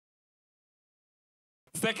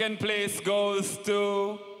Second place goes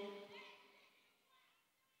to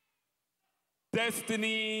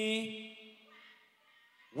Destinee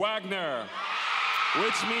Wagner,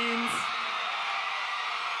 which means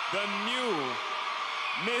the new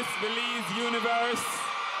Miss Belize Universe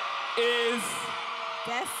is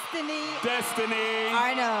Destinee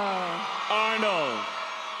Arnold.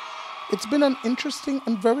 It's been an interesting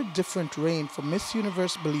and very different reign for Miss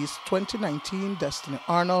Universe Belize 2019 Destinee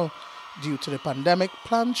Arnold. Due to the pandemic,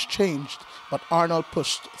 plans changed, but Arnold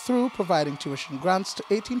pushed through, providing tuition grants to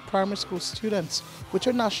 18 primary school students, which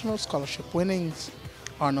are national scholarship winnings.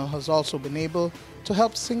 Arnold has also been able to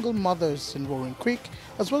help single mothers in Roaring Creek,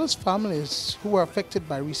 as well as families who were affected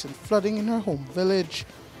by recent flooding in her home village.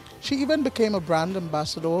 She even became a brand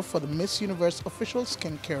ambassador for the Miss Universe official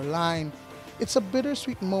skincare line. It's a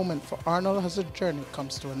bittersweet moment for Arnold as her journey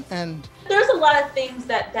comes to an end. There's a lot of things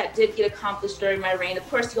that did get accomplished during my reign. Of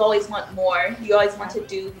course, you always want more. You always want to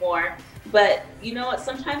do more. But you know what?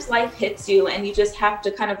 Sometimes life hits you and you just have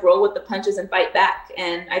to kind of roll with the punches and fight back.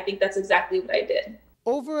 And I think that's exactly what I did.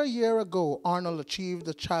 Over a year ago, Arnold achieved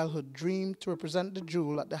a childhood dream to represent the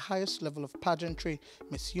jewel at the highest level of pageantry,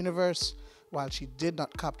 Miss Universe. While she did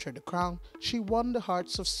not capture the crown, she won the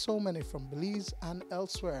hearts of so many from Belize and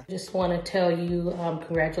elsewhere. I just want to tell you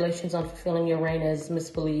congratulations on fulfilling your reign as Miss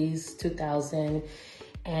Belize 2019.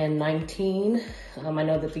 I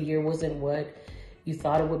know that the year wasn't what you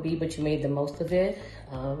thought it would be, but you made the most of it.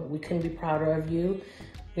 We couldn't be prouder of you.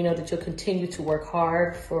 We know that you'll continue to work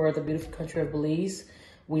hard for the beautiful country of Belize.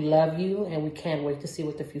 We love you, and we can't wait to see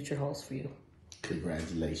what the future holds for you.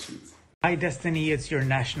 Congratulations. Hi Destinee, it's your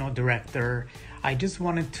National Director. I just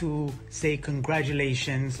wanted to say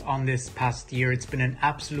congratulations on this past year. It's been an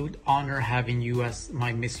absolute honor having you as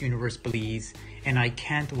my Miss Universe Belize, and I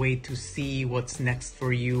can't wait to see what's next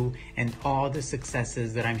for you and all the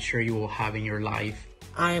successes that I'm sure you will have in your life.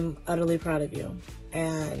 I'm utterly proud of you,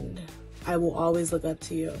 and I will always look up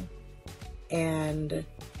to you. And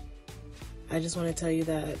I just want to tell you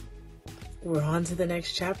that we're on to the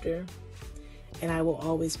next chapter. And I will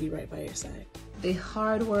always be right by your side. The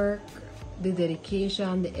hard work, the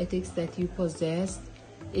dedication, the ethics that you possess,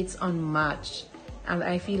 it's unmatched. And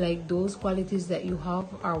I feel like those qualities that you have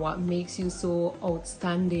are what makes you so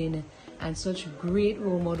outstanding and such a great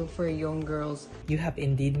role model for young girls. You have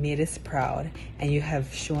indeed made us proud, and you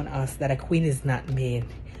have shown us that a queen is not made,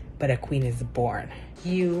 but a queen is born.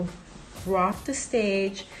 You rocked the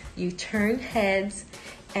stage, you turned heads,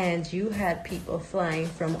 and you had people flying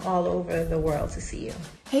from all over the world to see you.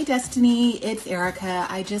 Hey Destinee, it's Erica.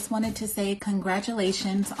 I just wanted to say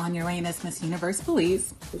congratulations on your reign as Miss Universe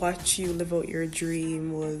Belize. Watch you live out your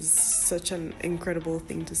dream was such an incredible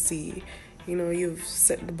thing to see. You know, you've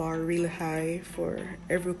set the bar really high for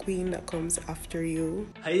every queen that comes after you.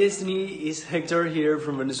 Hi Destinee, it's Hector here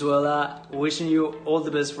from Venezuela. Wishing you all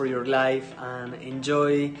the best for your life and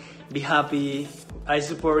enjoy, be happy. I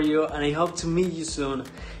support you and I hope to meet you soon.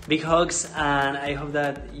 Big hugs, and I hope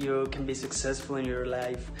that you can be successful in your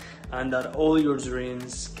life and that all your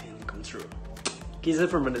dreams can come true. Kisses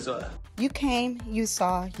from Venezuela. You came, you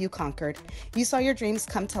saw, you conquered. You saw your dreams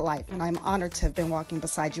come to life, and I'm honored to have been walking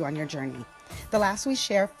beside you on your journey. The laughs we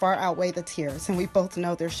share far outweigh the tears, and we both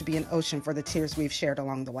know there should be an ocean for the tears we've shared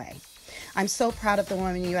along the way. I'm so proud of the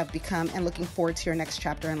woman you have become and looking forward to your next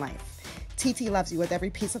chapter in life. TT loves you with every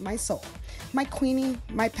piece of my soul. My queenie,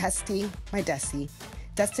 my pestie, my Desi.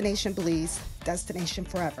 Destination Belize, destination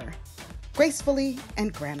forever. Gracefully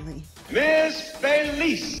and grandly. Miss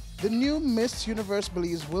Belize! The new Miss Universe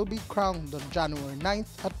Belize will be crowned on January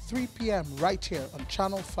 9th at 3 p.m. right here on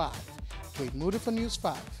Channel 5. Duane Moody for News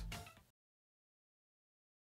 5.